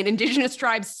people in indigenous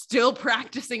tribes still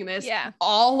practicing this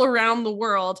all around the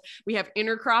world. We have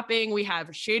intercropping, we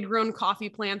have shade grown coffee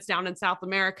plants down in South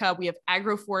America. We have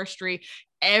agroforestry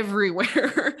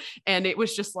everywhere. And it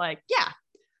was just like,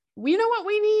 we know what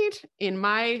we need in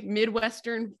my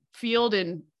Midwestern field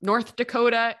in North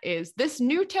Dakota is this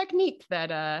new technique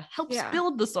that helps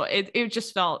build the soil. It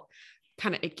just felt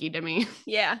kind of icky to me.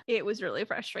 Yeah, it was really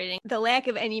frustrating. The lack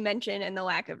of any mention and the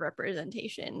lack of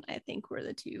representation, I think, were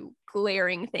the two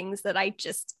glaring things that I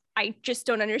just I just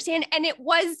don't understand. And it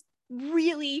was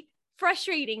really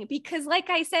frustrating because, like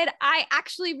I said, I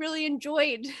actually really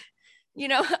enjoyed,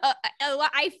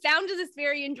 I found this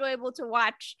very enjoyable to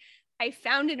watch. I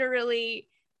found it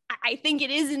I think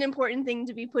it is an important thing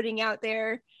to be putting out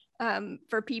there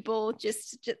for people,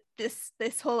 just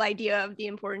this whole idea of the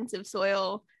importance of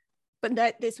soil, but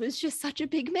that this was just such a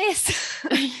big miss.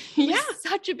 Yeah.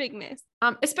 Such a big miss.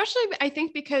 Especially I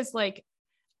think because like,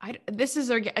 this is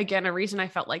again a reason I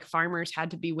felt like farmers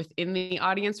had to be within the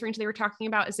audience range they were talking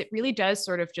about, is it really does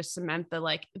sort of just cement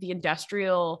the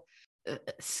industrial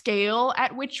scale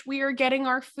at which we are getting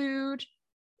our food.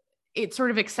 It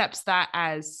sort of accepts that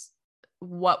as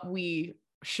what we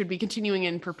should be continuing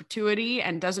in perpetuity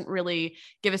and doesn't really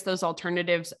give us those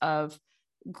alternatives of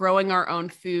growing our own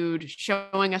food,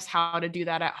 showing us how to do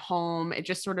that at home. It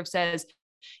just sort of says,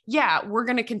 yeah, we're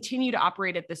going to continue to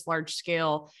operate at this large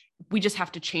scale. We just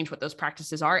have to change what those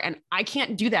practices are. And I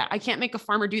can't do that. I can't make a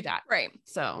farmer do that. Right.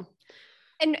 So,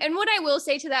 and what I will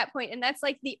say to that point, and that's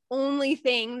like the only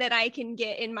thing that I can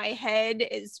get in my head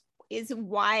is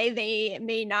why they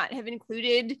may not have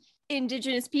included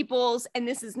Indigenous peoples. And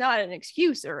this is not an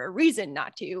excuse or a reason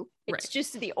not to. It's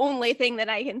just the only thing that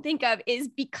I can think of, is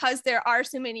because there are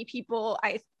so many people,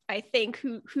 I think,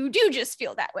 who do just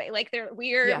feel that way. Like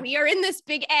we are in this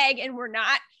big egg and we're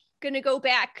not going to go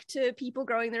back to people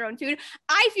growing their own food.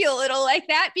 I feel a little like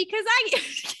that because I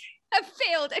have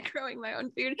failed at growing my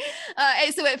own food.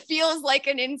 And so it feels like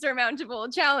an insurmountable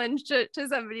challenge to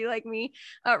somebody like me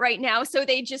right now. So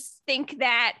they just think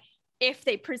that if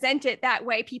they present it that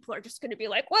way, people are just going to be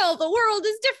like, well, the world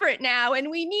is different now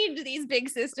and we need these big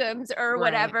systems or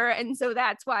whatever. And so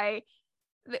that's why,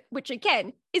 which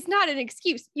again is not an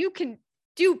excuse. You can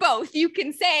do both. You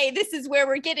can say, this is where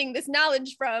we're getting this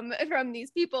knowledge from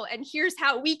these people, and here's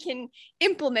how we can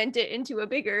implement it into a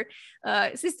bigger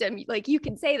system. Like, you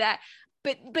can say that,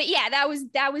 but yeah, that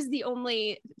was the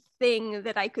only thing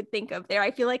that I could think of there.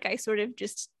 I feel like I sort of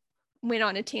just went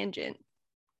on a tangent.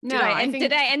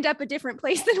 Did I end up a different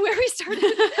place than where we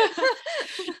started?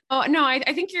 Oh no,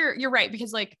 I think you're right,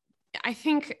 because like, I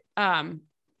think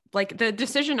like the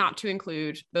decision not to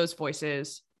include those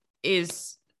voices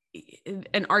is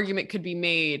an argument could be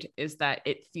made, is that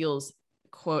it feels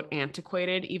quote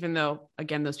antiquated, even though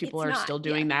again those people are still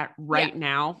doing that right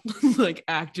now, like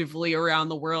actively around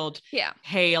the world.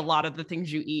 Hey, a lot of the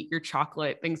things you eat, your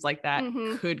chocolate, things like that,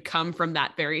 could come from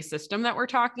that very system that we're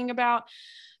talking about.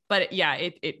 But yeah,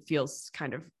 it feels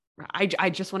kind of, I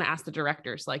just want to ask the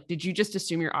directors, like, did you just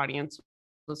assume your audience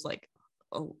was like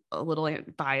a little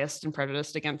biased and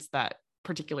prejudiced against that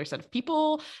particular set of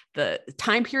people, the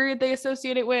time period they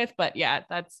associate it with? But yeah,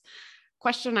 that's a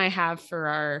question I have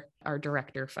for our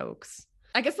director folks.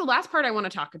 I guess the last part I want to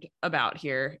talk about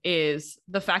here is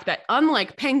the fact that,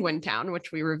 unlike Penguin Town,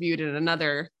 which we reviewed in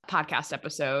another podcast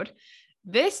episode,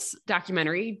 this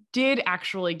documentary did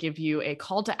actually give you a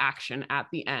call to action at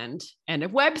the end and a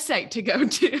website to go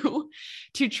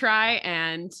to try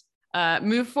and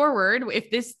move forward. If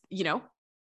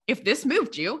this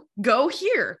moved you, go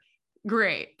here.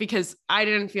 Great. Because I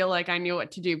didn't feel like I knew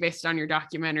what to do based on your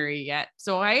documentary yet.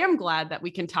 So I am glad that we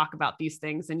can talk about these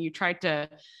things, and you tried to,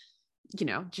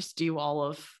 just do all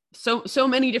of so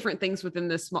many different things within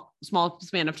this small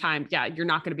span of time. Yeah, you're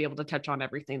not going to be able to touch on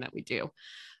everything that we do.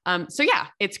 So yeah,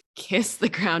 it's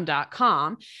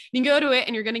kisstheground.com. You can go to it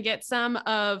and you're going to get some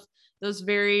of those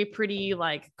very pretty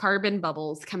like carbon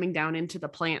bubbles coming down into the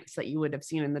plants that you would have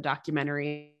seen in the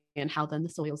documentary, and how then the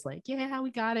soil's like, yeah,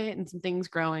 we got it. And some things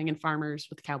growing, and farmers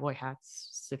with cowboy hats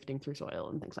sifting through soil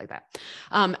and things like that.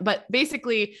 But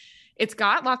basically it's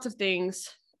got lots of things.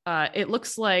 It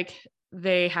looks like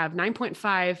they have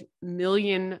 9.5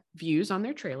 million views on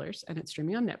their trailers, and it's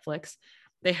streaming on Netflix.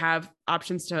 They have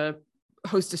options to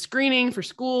host a screening for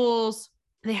schools.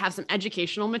 They have some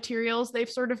educational materials they've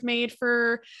sort of made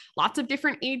for lots of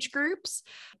different age groups.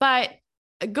 But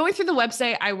going through the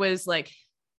website, I was like,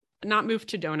 not moved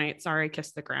to donate. Sorry,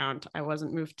 Kiss the Ground. I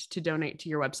wasn't moved to donate to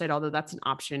your website, although that's an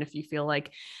option if you feel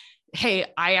like, hey,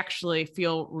 I actually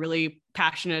feel really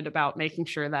passionate about making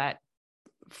sure that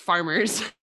farmers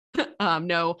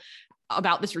know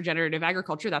about this regenerative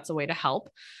agriculture. That's a way to help.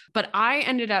 But I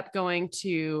ended up going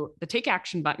to the Take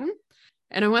Action button,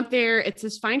 and I went there. It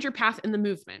says find your path in the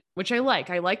movement, which I like.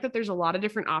 I like that there's a lot of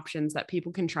different options that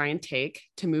people can try and take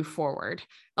to move forward.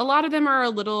 A lot of them are a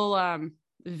little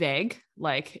vague.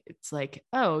 Like, it's like,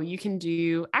 oh, you can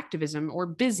do activism or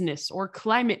business or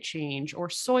climate change or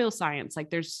soil science. Like,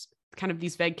 there's kind of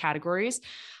these vague categories.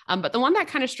 But the one that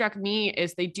kind of struck me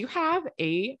is they do have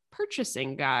a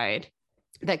purchasing guide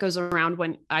that goes around.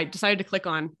 When I decided to click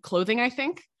on clothing, I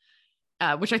think,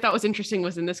 which I thought was interesting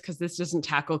was in this, because this doesn't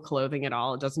tackle clothing at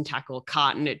all. It doesn't tackle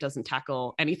cotton. It doesn't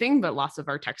tackle anything, but lots of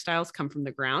our textiles come from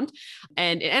the ground.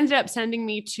 And it ended up sending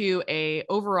me to a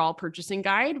overall purchasing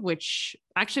guide, which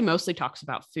actually mostly talks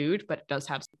about food, but it does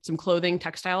have some clothing,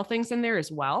 textile things in there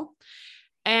as well.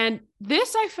 And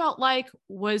this I felt like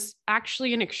was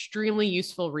actually an extremely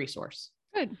useful resource.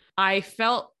 Good. I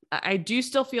do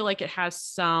still feel like it has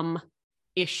some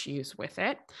issues with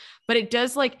it, but it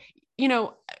does, like,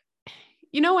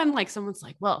 when like someone's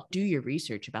like, well, do your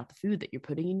research about the food that you're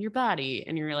putting in your body.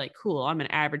 And you're like, cool, I'm an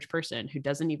average person who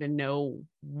doesn't even know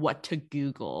what to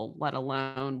Google, let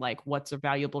alone like what's a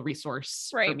valuable resource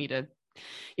for me to,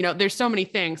 there's so many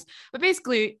things. But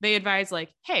basically they advise like,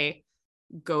 hey,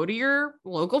 go to your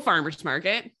local farmer's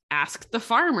market, ask the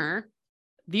farmer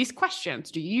these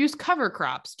questions. Do you use cover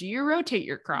crops? Do you rotate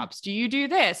your crops? Do you do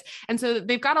this? And so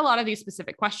they've got a lot of these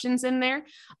specific questions in there.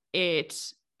 It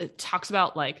talks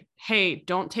about like, hey,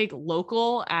 don't take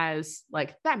local as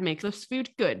like, that makes this food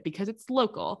good because it's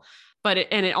local. But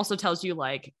it also tells you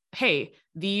like, hey,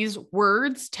 these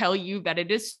words tell you that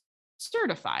it is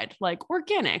certified, like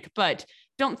organic, but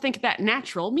don't think that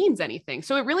natural means anything.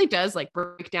 So it really does like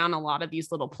break down a lot of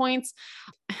these little points.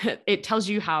 It tells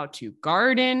you how to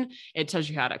garden. It tells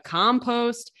you how to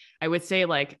compost. I would say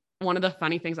like one of the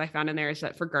funny things I found in there is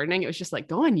that for gardening, it was just like,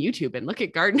 go on YouTube and look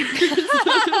at gardeners.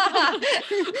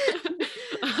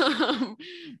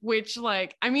 Which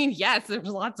like, I mean, yes, there's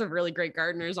lots of really great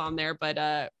gardeners on there,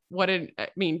 but way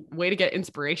to get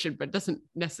inspiration, but it doesn't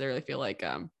necessarily feel like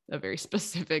a very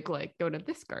specific, like go to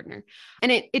this gardener.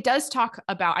 And it does talk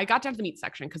about, I got down to the meat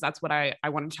section because that's what I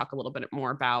wanted to talk a little bit more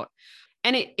about.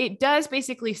 And it does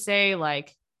basically say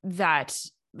like that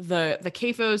the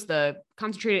CAFOs, the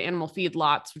concentrated animal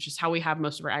feedlots, which is how we have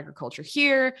most of our agriculture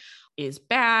here, is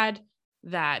bad,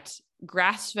 that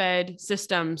grass-fed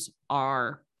systems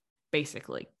are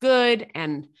basically good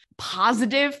and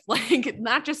positive, like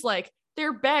not just like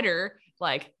they're better,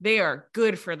 like they are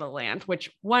good for the land, which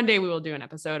one day we will do an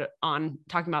episode on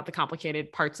talking about the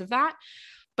complicated parts of that.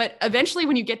 But eventually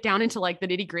when you get down into like the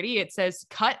nitty gritty, it says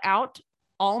cut out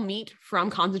all meat from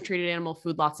concentrated animal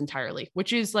food lots entirely,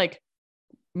 which is like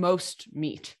most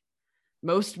meat.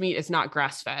 Most meat is not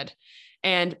grass-fed.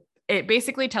 And it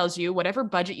basically tells you whatever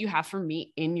budget you have for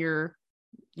meat in your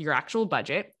actual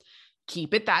budget,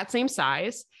 keep it that same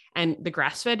size. And the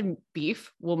grass-fed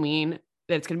beef will mean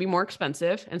that it's going to be more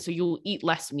expensive. And so you'll eat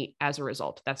less meat as a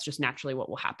result. That's just naturally what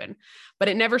will happen. But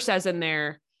it never says in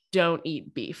there, don't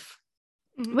eat beef,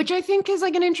 which I think is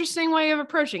like an interesting way of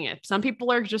approaching it. Some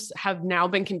people have now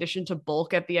been conditioned to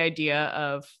bulk at the idea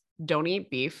of don't eat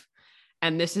beef.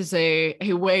 And this is a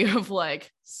way of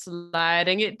like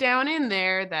sliding it down in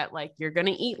there that like, you're going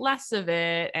to eat less of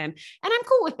it. And I'm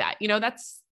cool with that.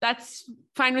 That's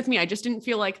fine with me. I just didn't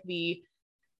feel like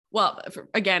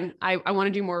again, I want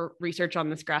to do more research on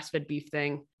this grass-fed beef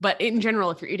thing, but in general,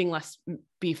 if you're eating less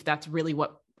beef, that's really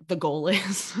what the goal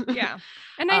is. Yeah.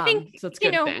 And I think, so it's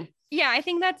a good thing. Yeah, I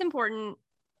think that's important.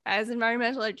 As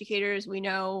environmental educators, we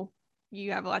know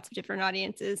you have lots of different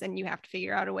audiences and you have to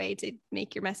figure out a way to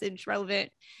make your message relevant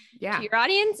to your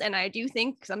audience. And I do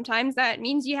think sometimes that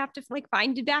means you have to like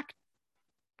find a back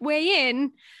way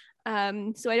in.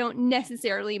 So I don't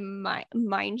necessarily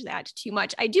mind that too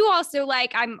much. I do also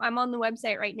like, I'm on the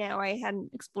website right now. I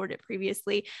hadn't explored it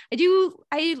previously.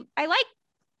 I like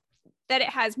that it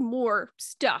has more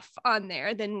stuff on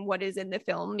there than what is in the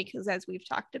film, because as we've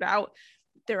talked about,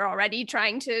 they're already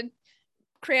trying to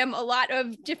cram a lot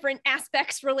of different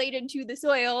aspects related to the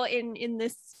soil in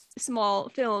this small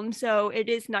film. So it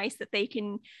is nice that they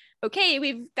can, okay,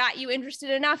 we've got you interested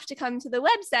enough to come to the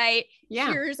website.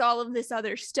 Yeah. Here's all of this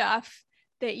other stuff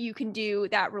that you can do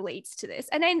that relates to this.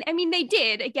 And I mean, they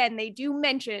do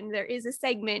mention there is a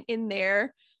segment in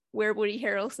there where Woody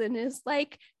Harrelson is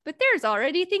like, but there's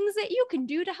already things that you can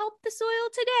do to help the soil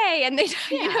today. And they,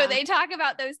 they talk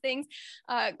about those things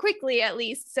quickly, at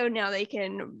least. So now they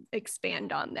can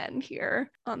expand on them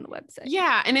here on the website.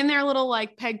 Yeah. And in their little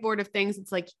like pegboard of things,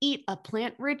 it's like, eat a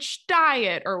plant-rich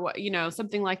diet or what,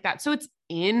 something like that. So it's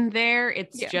in there.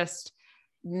 It's just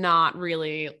not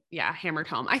really, hammered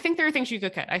home. I think there are things you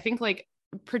could cut. I think like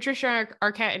Patricia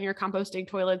Arquette and your composting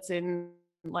toilets in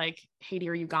like Haiti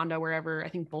or Uganda, wherever, I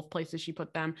think both places she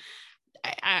put them.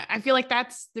 I feel like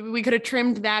we could have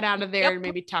trimmed that out of there and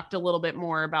maybe talked a little bit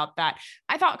more about that.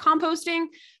 I thought composting,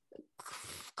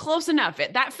 close enough.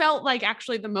 That felt like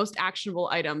actually the most actionable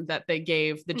item that they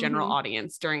gave the general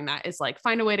audience during that is like,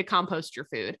 find a way to compost your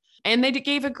food. And they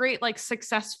gave a great, like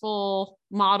successful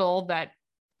model that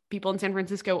people in San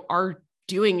Francisco are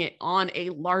doing it on a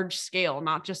large scale,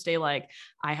 not just a like,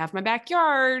 I have my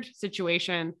backyard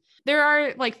situation. There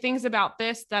are like things about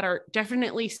this that are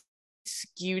definitely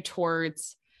skewed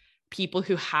towards people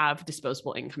who have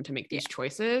disposable income to make these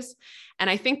choices. And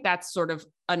I think that's sort of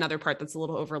another part that's a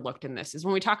little overlooked in this is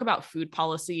when we talk about food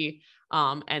policy,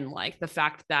 and like the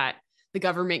fact that the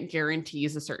government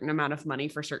guarantees a certain amount of money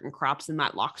for certain crops and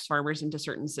that locks farmers into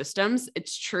certain systems.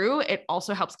 It's true. It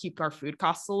also helps keep our food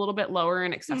costs a little bit lower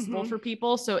and accessible for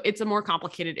people. So it's a more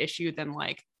complicated issue than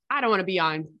like, I don't want to be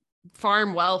on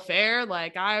farm welfare.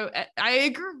 Like I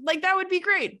agree, like that would be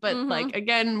great. But like,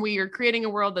 again, we are creating a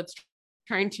world that's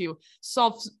trying to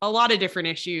solve a lot of different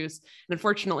issues. And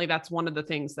unfortunately, that's one of the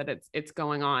things that it's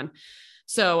going on.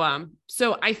 So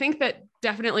I think that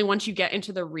definitely once you get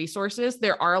into the resources,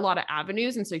 there are a lot of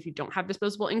avenues. And so if you don't have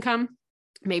disposable income,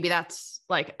 maybe that's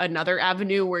like another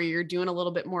avenue where you're doing a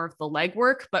little bit more of the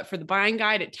legwork. But for the buying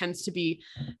guide, it tends to be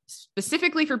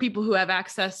specifically for people who have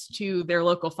access to their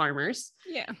local farmers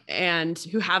and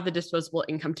who have the disposable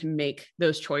income to make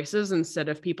those choices instead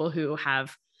of people who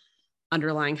have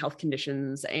underlying health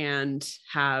conditions and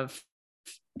have,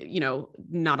 you know,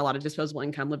 not a lot of disposable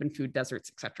income, live in food deserts,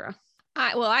 etc.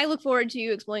 I look forward to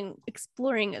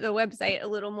exploring the website a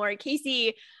little more.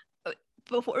 Casey,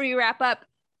 before we wrap up,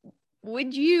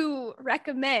 would you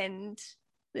recommend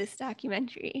this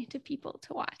documentary to people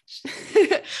to watch?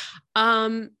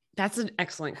 That's an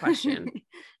excellent question.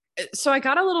 So I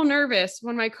got a little nervous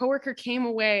when my coworker came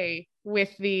away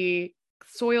with the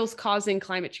soils causing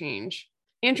climate change.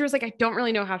 Andrew was like, I don't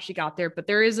really know how she got there, but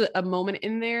there is a moment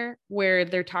in there where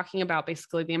they're talking about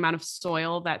basically the amount of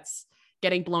soil that's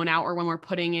getting blown out, or when we're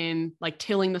putting in like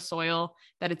tilling the soil,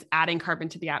 that it's adding carbon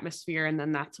to the atmosphere. And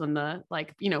then that's when the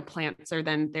like, you know, plants are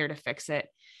then there to fix it.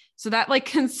 So that like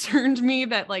concerned me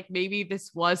that like maybe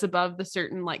this was above the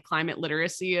certain like climate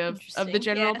literacy of the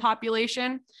general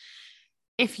population.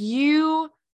 If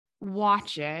you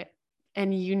watch it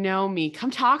and you know me, come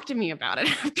talk to me about it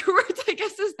afterwards. I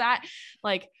guess is that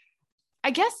like,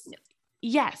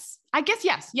 yes.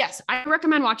 I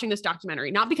recommend watching this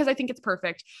documentary, not because I think it's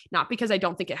perfect, not because I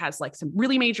don't think it has like some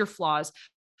really major flaws,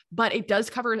 but it does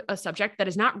cover a subject that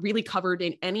is not really covered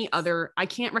in any other. I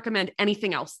can't recommend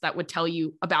anything else that would tell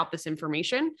you about this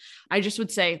information. I just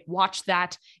would say, watch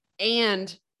that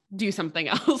and do something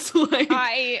else. Like,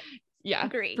 I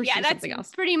agree. Yeah,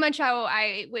 that's pretty much how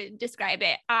I would describe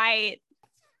it. I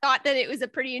thought that it was a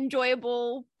pretty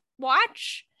enjoyable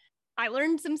watch. I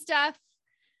learned some stuff.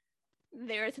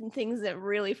 There are some things that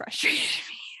really frustrated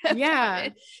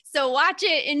me. So watch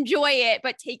it, enjoy it,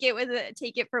 but take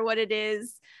it for what it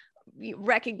is.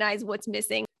 Recognize what's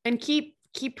missing and keep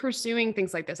pursuing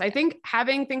things like this. I think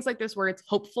having things like this where it's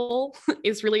hopeful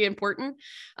is really important.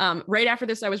 Right after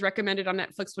this, I was recommended on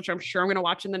Netflix, which I'm sure I'm going to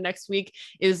watch in the next week,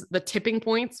 is The Tipping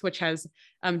Points, which has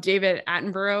David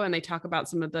Attenborough, and they talk about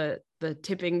some of the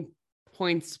tipping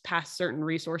points past certain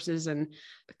resources and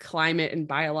climate and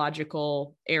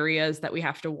biological areas that we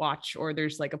have to watch, or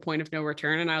there's like a point of no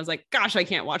return. And I was like, gosh, I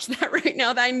can't watch that right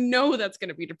now. I know that's going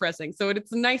to be depressing. So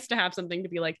it's nice to have something to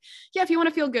be like, yeah, if you want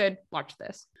to feel good, watch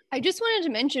this. I just wanted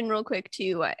to mention real quick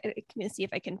too, I'm going to see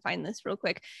if I can find this real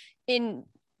quick. In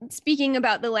speaking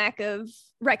about the lack of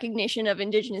recognition of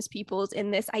Indigenous peoples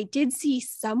in this, I did see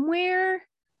somewhere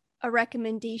a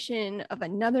recommendation of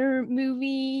another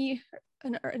movie,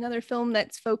 another film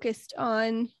that's focused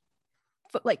on,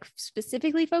 like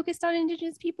specifically focused on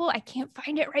Indigenous people. I can't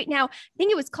find it right now. I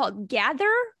think it was called Gather.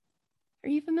 Are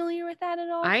you familiar with that at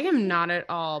all? I am not at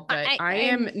all, but I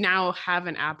am now have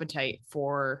an appetite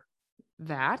for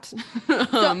that. So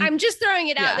I'm just throwing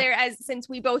it out there, as since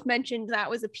we both mentioned that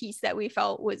was a piece that we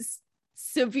felt was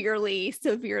severely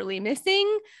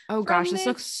missing. Oh gosh, this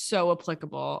looks so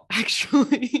applicable,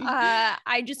 actually.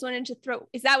 I just wanted to throw,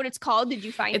 is that what it's called? Did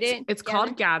you find it? It's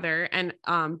called Gather, and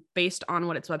based on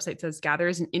what its website says, Gather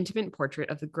is an intimate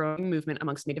portrait of the growing movement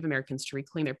amongst Native Americans to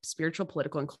reclaim their spiritual,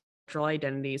 political, and cultural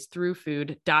identities through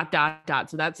food, ...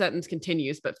 So that sentence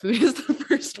continues, but food is the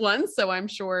first one. So I'm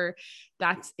sure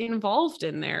that's involved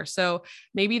in there. So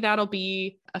maybe that'll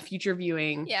be a future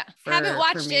viewing. Yeah. Haven't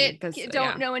watched it.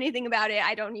 Don't know anything about it.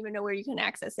 I don't even know where you can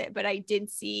access it, but I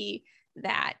did see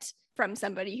that from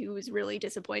somebody who was really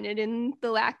disappointed in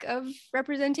the lack of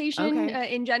representation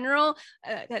in general,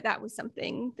 that was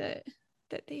something that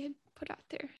they had put out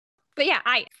there. But yeah,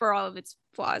 for all of its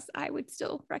flaws, I would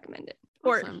still recommend it.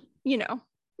 Awesome.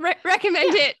 Or,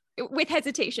 recommend it with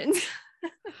hesitations.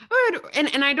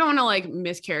 And I don't want to like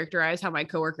mischaracterize how my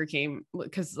coworker came,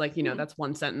 because like, that's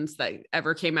one sentence that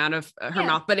ever came out of her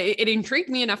mouth, but it intrigued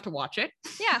me enough to watch it.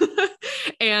 Yeah.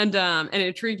 And it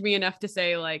intrigued me enough to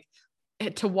say like,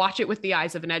 to watch it with the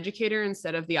eyes of an educator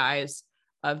instead of the eyes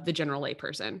of the general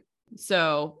layperson.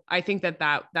 So I think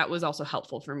that was also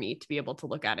helpful for me to be able to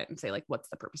look at it and say, like, what's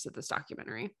the purpose of this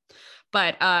documentary?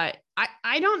 But I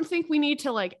don't think we need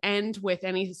to like end with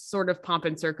any sort of pomp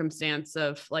and circumstance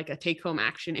of like a take home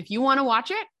action. If you want to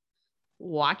watch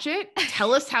it.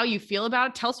 Tell us how you feel about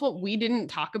it. Tell us what we didn't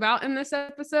talk about in this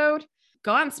episode.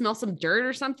 Go out and smell some dirt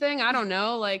or something. I don't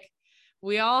know. Like,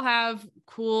 we all have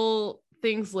cool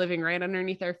things living right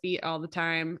underneath our feet all the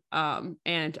time.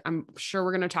 And I'm sure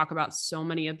we're going to talk about so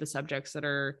many of the subjects that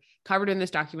are covered in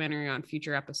this documentary on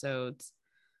future episodes.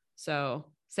 So,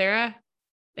 Sarah,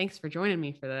 thanks for joining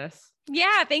me for this.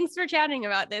 Yeah, thanks for chatting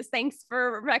about this. Thanks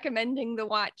for recommending the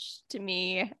watch to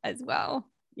me as well.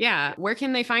 Yeah. Where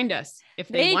can they find us if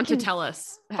they want to tell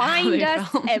us? Find us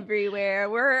everywhere.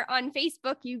 We're on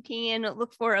Facebook. You can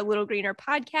look for A Little Greener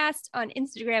Podcast. On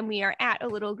Instagram, we are at A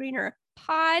Little Greener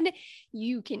Pod.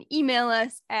 You can email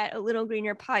us at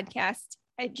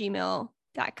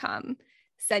alittlegreenerpodcast@gmail.com.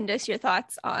 Send us your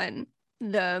thoughts on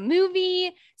the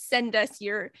movie. Send us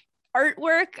your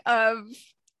artwork of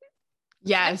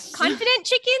confident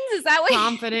chickens. Is that what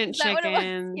confident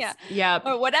chickens? Yeah. Yep.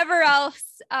 Or whatever else.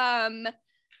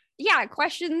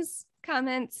 Questions,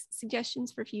 comments,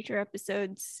 suggestions for future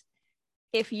episodes.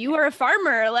 If you are a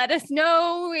farmer, let us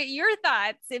know your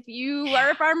thoughts. If you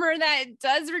are a farmer that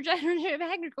does regenerative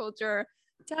agriculture,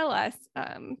 tell us.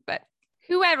 But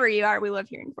whoever you are, we love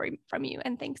hearing from you.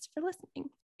 And thanks for listening.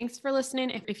 Thanks for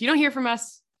listening. If you don't hear from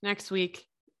us next week,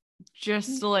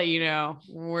 just to let you know,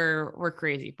 we're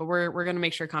crazy, but we're going to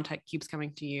make sure content keeps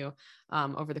coming to you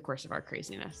over the course of our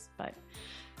craziness. But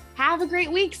have a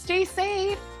great week. Stay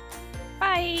safe.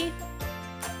 Bye.